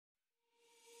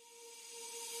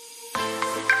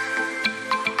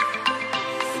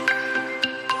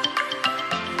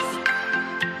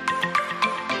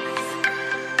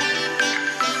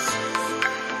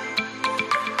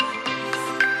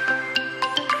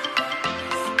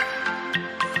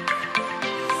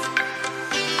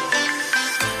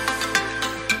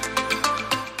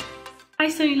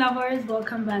sewing lovers,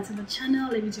 welcome back to the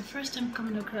channel. If it's your first time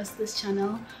coming across this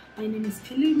channel, my name is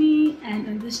Pilumi, and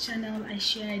on this channel I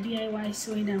share DIY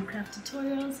sewing and craft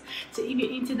tutorials. So if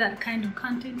you're into that kind of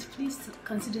content, please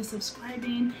consider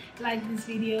subscribing, like this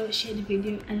video, share the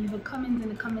video, and leave a comment in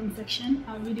the comment section.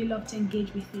 I would really love to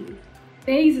engage with you.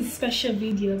 Today is a special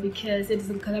video because it is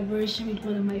in collaboration with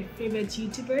one of my favorite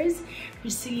YouTubers,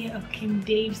 Priscilla of Kim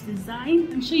Dave's Design.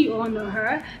 I'm sure you all know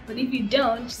her, but if you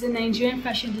don't, she's a Nigerian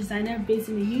fashion designer based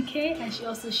in the UK, and she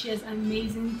also shares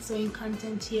amazing sewing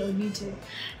content here on YouTube.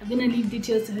 I'm gonna leave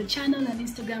details to her channel and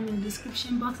Instagram in the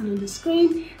description box and on the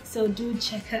screen, so do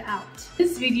check her out.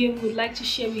 This video would like to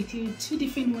share with you two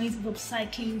different ways of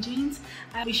upcycling jeans.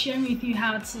 I'll be sharing with you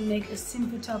how to make a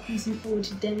simple top using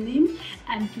old denim,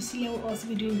 and Priscilla will also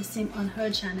be doing the same on her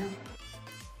channel.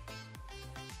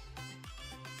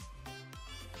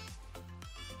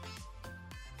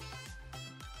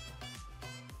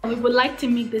 We would like to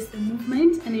make this a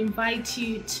movement and invite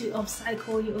you to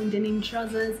upcycle your own denim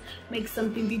trousers, make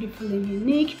something beautiful and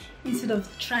unique instead of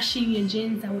trashing your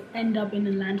jeans that will end up in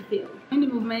a landfill. In the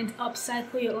movement,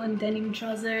 upcycle your own denim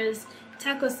trousers,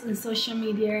 tag us on social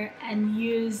media and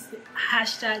use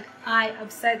hashtag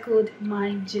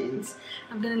 #IUpcycledMyJeans.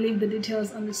 I'm gonna leave the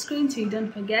details on the screen so you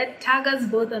don't forget. Tag us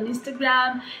both on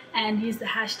Instagram and use the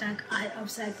hashtag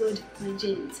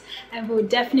 #IUpcycledMyJeans, and we'll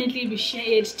definitely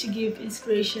reshare it to give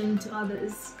inspiration to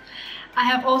others. I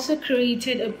have also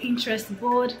created a Pinterest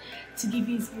board to give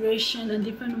you inspiration on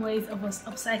different ways of us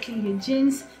upcycling your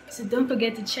jeans, so don't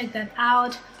forget to check that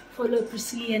out. Follow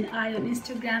Priscilla and I on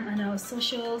Instagram and our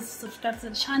socials, subscribe to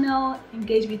the channel,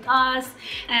 engage with us,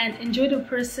 and enjoy the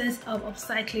process of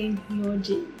upcycling your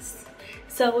jeans.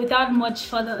 So without much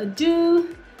further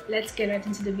ado, let's get right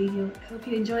into the video. I hope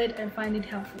you enjoy it and find it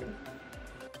helpful.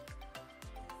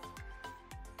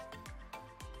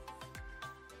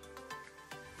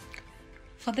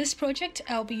 For this project,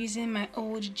 I'll be using my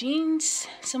old jeans.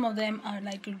 Some of them are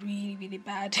like really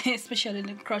bad, especially in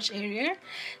the crotch area.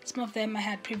 Some of them I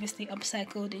had previously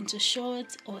upcycled into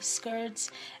shorts or skirts,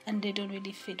 and they don't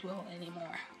really fit well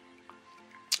anymore.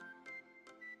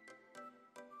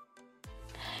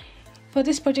 For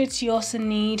this project, you also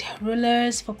need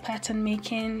rulers for pattern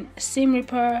making, a seam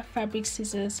ripper, fabric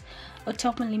scissors, a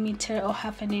top millimeter or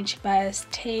 ½ inch bias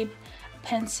tape, a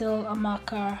pencil, a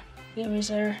marker,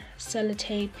 eraser,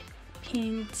 sellotape,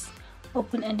 pins,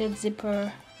 open-ended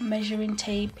zipper, measuring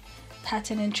tape,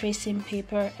 pattern and tracing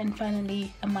paper, and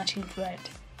finally a matching thread.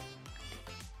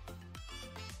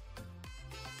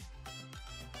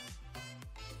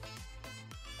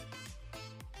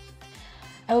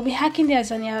 I will be hacking the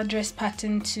Azania dress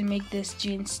pattern to make this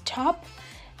jeans top.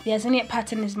 The Azania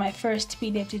pattern is my first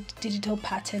PDF digital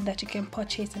pattern that you can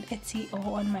purchase on Etsy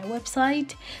or on my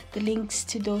website. The links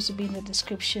to those will be in the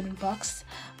description box,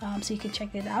 so you can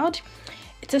check it out.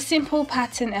 It's a simple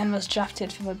pattern and was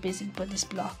drafted from a basic bodice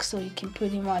block, so you can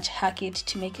pretty much hack it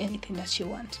to make anything that you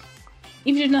want.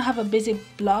 If you do not have a basic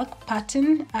block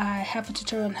pattern, I have a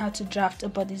tutorial on how to draft a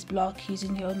bodice block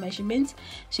using your own measurements,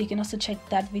 so you can also check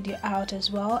that video out as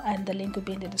well, and the link will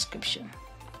be in the description.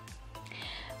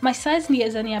 My size in the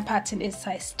Azania pattern is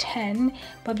size 10,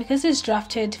 but because it's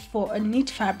drafted for a knit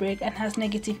fabric and has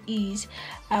negative ease,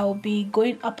 I will be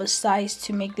going up a size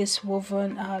to make this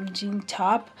woven jean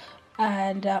top,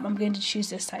 and I'm going to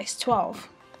choose the size 12.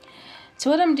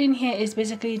 So what I'm doing here is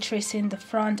basically tracing the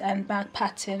front and back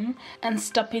pattern and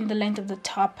stopping the length of the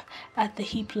top at the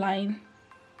hip line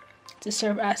to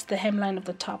serve as the hemline of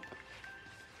the top.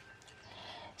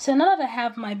 So now that I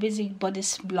have my basic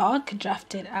bodice block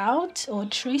drafted out or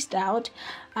traced out,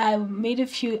 I made a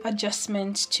few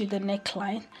adjustments to the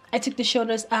neckline. I took the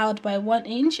shoulders out by 1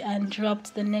 inch and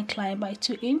dropped the neckline by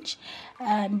 2 inch,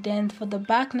 and then for the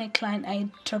back neckline I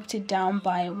dropped it down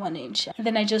by 1 inch, and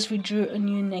then I just redrew a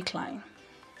new neckline.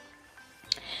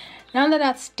 Now that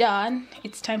that's done,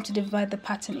 it's time to divide the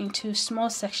pattern into small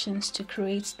sections to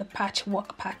create the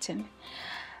patchwork pattern.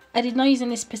 I did not use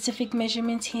any specific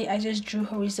measurements here. I just drew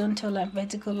horizontal and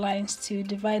vertical lines to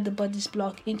divide the bodice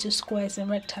block into squares and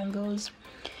rectangles.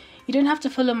 You don't have to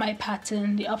follow my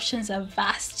pattern. The options are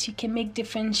vast. You can make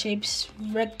different shapes,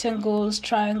 rectangles,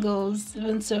 triangles,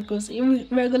 even circles,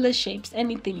 irregular shapes,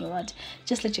 anything you want.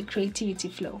 Just let your creativity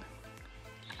flow.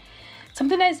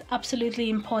 Something that is absolutely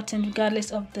important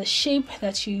regardless of the shape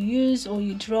that you use or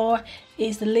you draw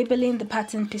is the labeling the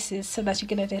pattern pieces so that you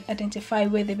can identify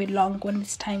where they belong when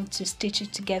it's time to stitch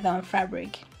it together on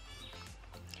fabric.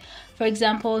 For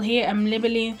example, here I'm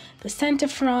labeling the center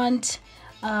front,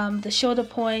 the shoulder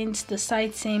points, the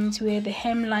side seams, where the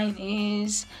hemline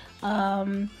is,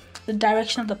 the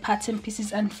direction of the pattern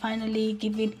pieces, and finally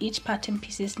giving each pattern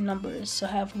pieces numbers. So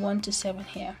I have 1 to 7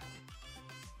 here.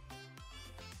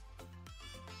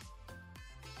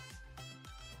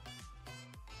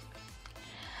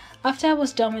 After I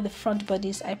was done with the front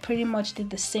bodies, I pretty much did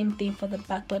the same thing for the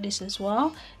back bodies as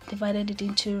well. Divided it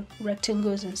into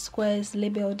rectangles and squares,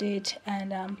 labeled it,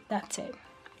 and that's it.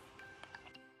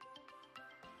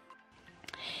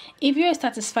 If you are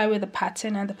satisfied with the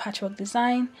pattern and the patchwork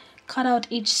design, cut out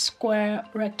each square,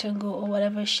 rectangle, or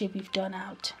whatever shape you've done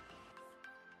out.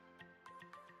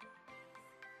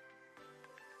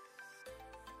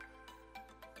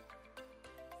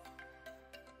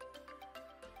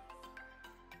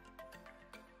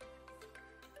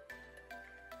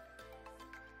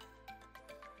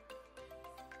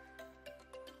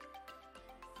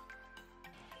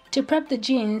 To prep the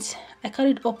jeans, I cut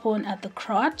it open at the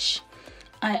crotch.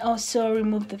 I also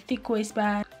removed the thick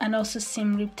waistband and also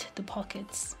seam ripped the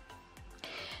pockets.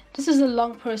 This is a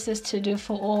long process to do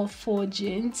for all 4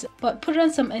 jeans, but put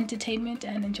on some entertainment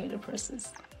and enjoy the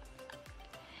process.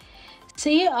 So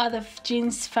here are the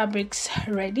jeans fabrics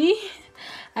ready.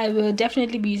 I will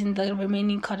definitely be using the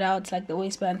remaining cutouts like the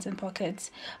waistbands and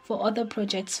pockets for other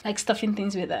projects like stuffing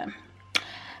things with them,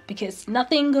 because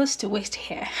nothing goes to waste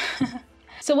here.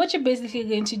 So what you're basically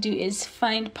going to do is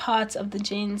find parts of the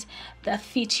jeans that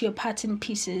fit your pattern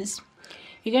pieces.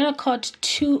 You're going to cut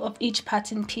 2 of each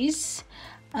pattern piece,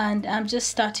 and I'm just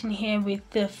starting here with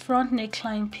the front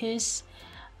neckline piece,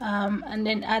 and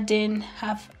then adding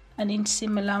half an inch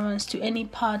seam allowance to any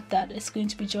part that is going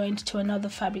to be joined to another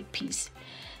fabric piece,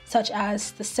 such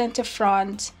as the center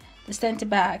front, the center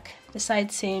back, the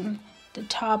side seam, the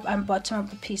top and bottom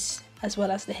of the piece, as well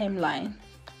as the hemline.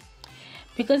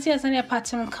 Because the Azania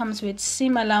pattern comes with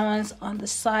seam allowance on the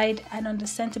side and on the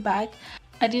center back,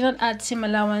 I did not add seam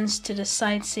allowance to the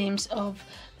side seams of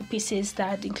the pieces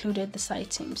that included the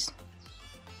side seams.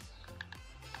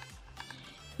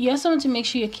 You also want to make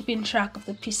sure you're keeping track of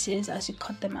the pieces as you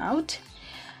cut them out.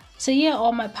 So here are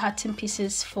all my pattern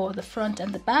pieces for the front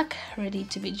and the back ready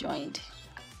to be joined.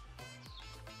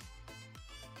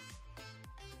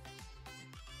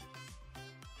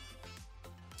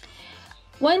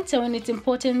 When sewing, it's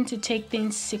important to take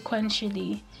things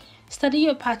sequentially. Study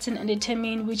your pattern and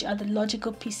determine which are the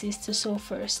logical pieces to sew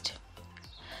first.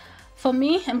 For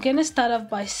me, I'm going to start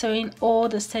off by sewing all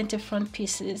the center front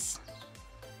pieces.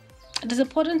 It is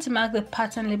important to mark the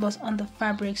pattern labels on the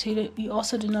fabric so you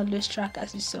also do not lose track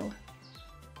as you sew.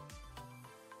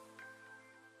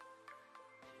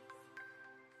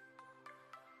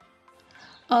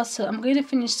 Also, I'm going to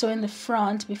finish sewing the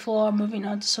front before moving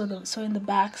on to sewing the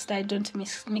back so that I don't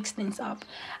mix things up.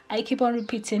 I keep on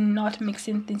repeating not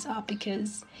mixing things up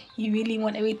because you really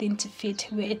want everything to fit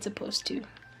where it's supposed to.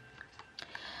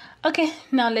 Okay,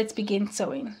 now let's begin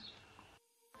sewing.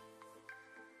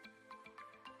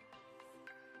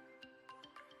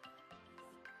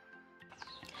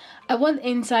 I want the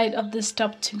inside of this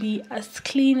top to be as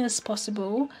clean as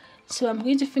possible, so I'm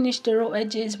going to finish the raw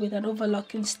edges with an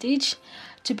overlocking stitch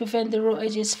to prevent the raw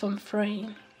edges from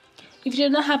fraying. If you do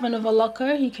not have an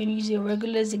overlocker, you can use your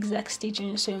regular zigzag stitch on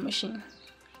your sewing machine.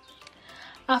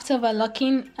 After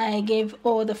overlocking, I gave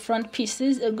all the front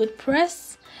pieces a good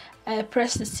press. I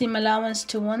pressed the seam allowance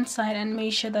to one side and made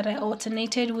sure that I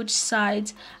alternated which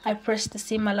sides I pressed the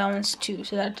seam allowance to,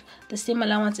 so that the seam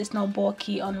allowance is not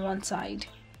bulky on one side.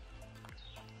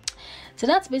 So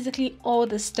that's basically all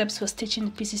the steps for stitching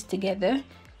the pieces together.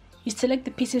 You select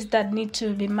the pieces that need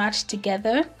to be matched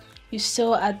together, you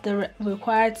sew at the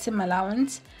required seam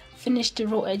allowance, finish the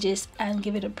raw edges and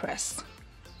give it a press.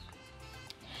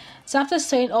 So after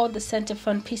sewing all the center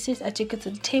front pieces, I took it to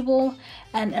the table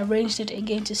and arranged it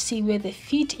again to see where they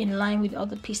fit in line with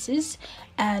other pieces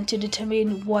and to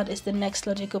determine what is the next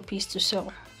logical piece to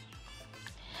sew.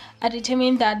 I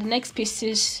determined that the next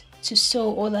pieces to sew,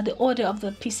 or that the order of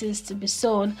the pieces to be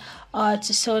sewn are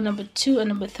to sew number 2 and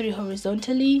number 3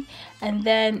 horizontally, and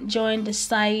then join the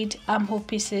side armhole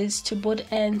pieces to both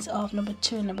ends of number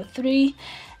 2 and number 3,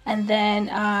 and then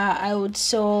I would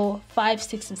sew 5,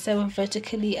 6 and 7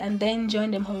 vertically and then join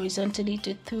them horizontally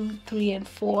to 2, 3 and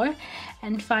 4,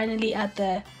 and finally add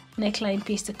the neckline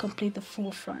piece to complete the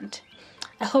full front.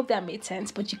 I hope that made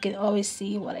sense, but you can always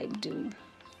see what I'm doing.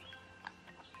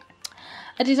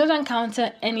 I did not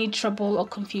encounter any trouble or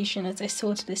confusion as I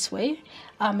sewed this way,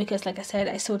 because like I said,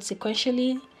 I sewed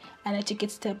sequentially and I took it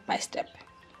step by step.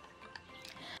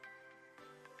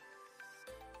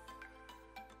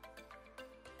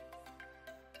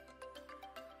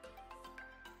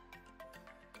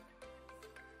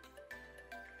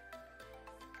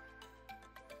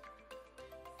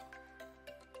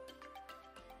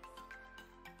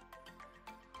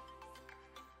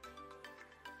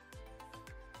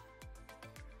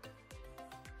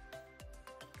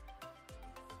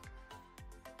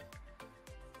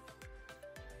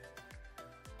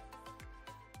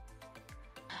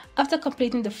 After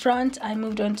completing the front, I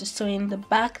moved on to sewing the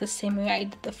back the same way I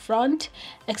did the front,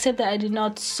 except that I did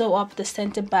not sew up the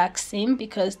center back seam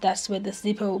because that's where the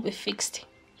zipper will be fixed.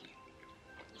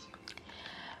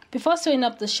 Before sewing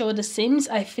up the shoulder seams,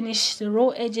 I finished the raw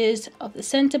edges of the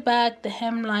center back, the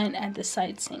hemline, and the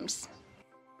side seams.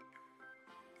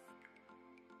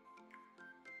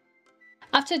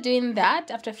 After doing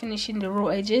that, after finishing the raw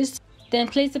edges, then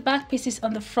place the back pieces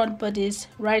on the front bodies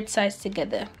right sides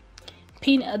together.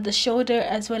 Pin at the shoulder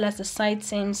as well as the side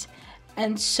seams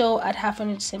and sew at 1/2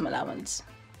 inch seam allowance.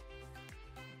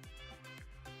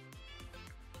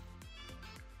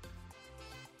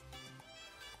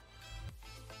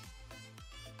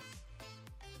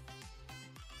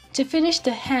 To finish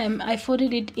the hem, I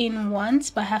folded it in once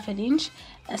by 1/2 inch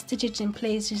and stitch it in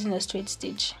place using a straight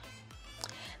stitch.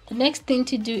 The next thing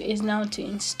to do is now to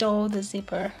install the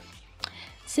zipper.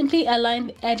 Simply align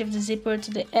the edge of the zipper to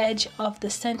the edge of the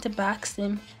center back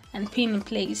seam and pin in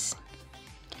place.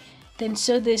 Then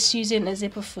sew this using a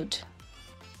zipper foot.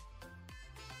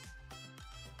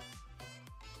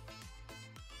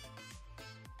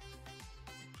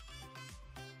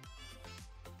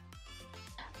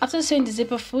 After sewing the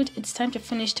zipper foot, it's time to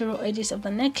finish the raw edges of the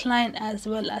neckline as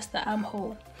well as the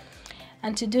armhole.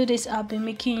 And to do this, I'll be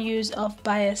making use of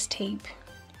bias tape.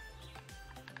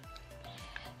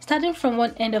 Starting from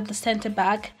one end of the center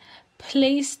back,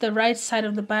 place the right side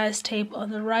of the bias tape on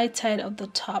the right side of the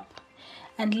top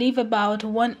and leave about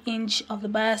 1 inch of the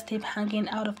bias tape hanging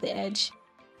out of the edge,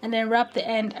 and then wrap the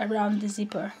end around the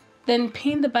zipper. Then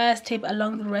pin the bias tape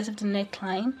along the rest of the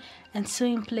neckline and sew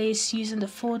in place using the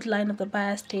fold line of the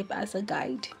bias tape as a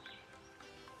guide.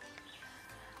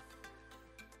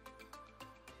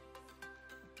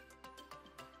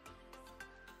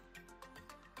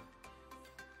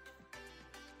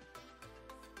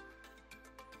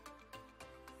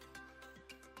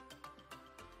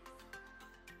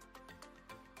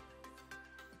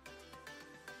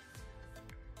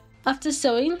 After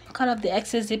sewing, cut off the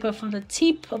excess zipper from the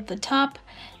tip of the top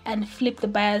and flip the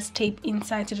bias tape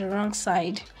inside to the wrong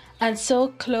side and sew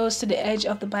close to the edge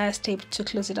of the bias tape to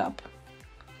close it up.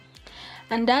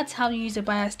 And that's how you use the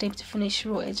bias tape to finish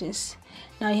raw edges.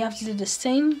 Now you have to do the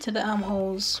same to the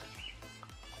armholes.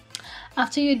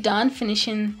 After you're done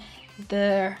finishing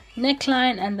the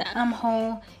neckline and the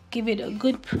armhole, give it a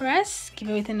good press, give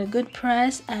everything a good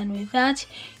press, and with that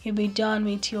you'll be done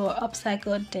with your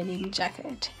upcycled denim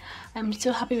jacket. I'm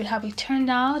so happy with how it turned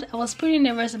out. I was pretty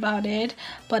nervous about it,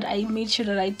 but I made sure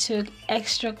that I took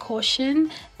extra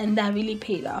caution, and that really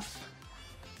paid off.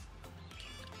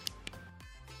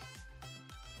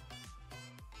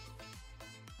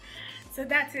 So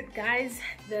that's it, guys.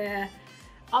 The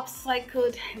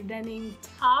upcycled denim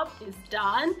top is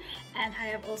done, and I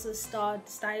have also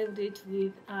styled it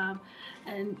with a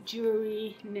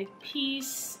jewelry neck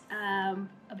piece,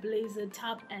 a blazer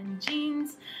top, and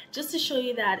jeans, just to show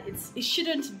you that it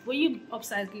shouldn't, when you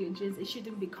upcycle your jeans, it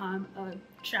shouldn't become a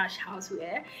trash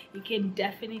houseware. You can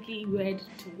definitely wear it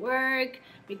to work,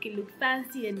 make it look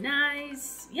fancy and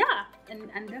nice. Yeah,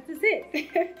 and that is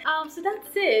it. So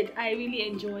that's it. I really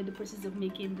enjoyed the process of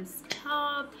making this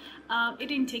top. It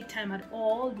didn't take time at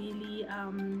all, really.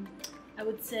 I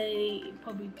would say it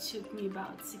probably took me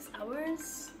about 6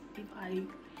 hours. If I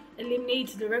eliminate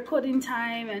the recording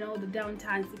time and all the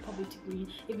downtimes, it probably took me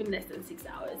even less than 6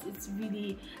 hours. It's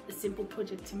really a simple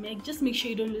project to make. Just make sure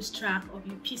you don't lose track of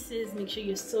your pieces. Make sure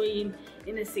you're sewing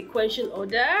in a sequential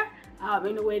order,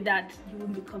 in a way that you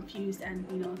won't be confused and,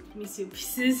 you know, miss your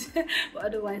pieces. But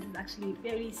otherwise, it's actually a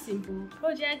very simple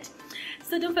project.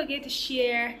 So don't forget to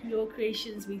share your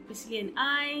creations with Priscilla and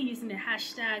I using the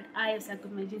hashtag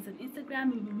 #upcycledmyjeans on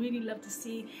Instagram. We would really love to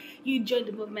see you join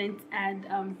the movement and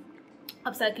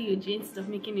upcycle your jeans instead of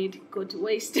making it go to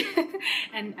waste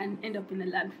and end up in a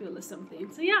landfill or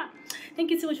something. So yeah, thank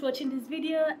you so much for watching this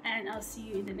video, and I'll see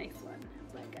you in the next one.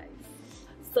 Bye, guys.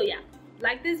 So yeah,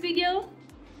 like this video,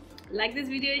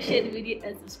 share the video,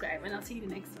 and subscribe, and I'll see you in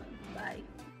the next one. Bye.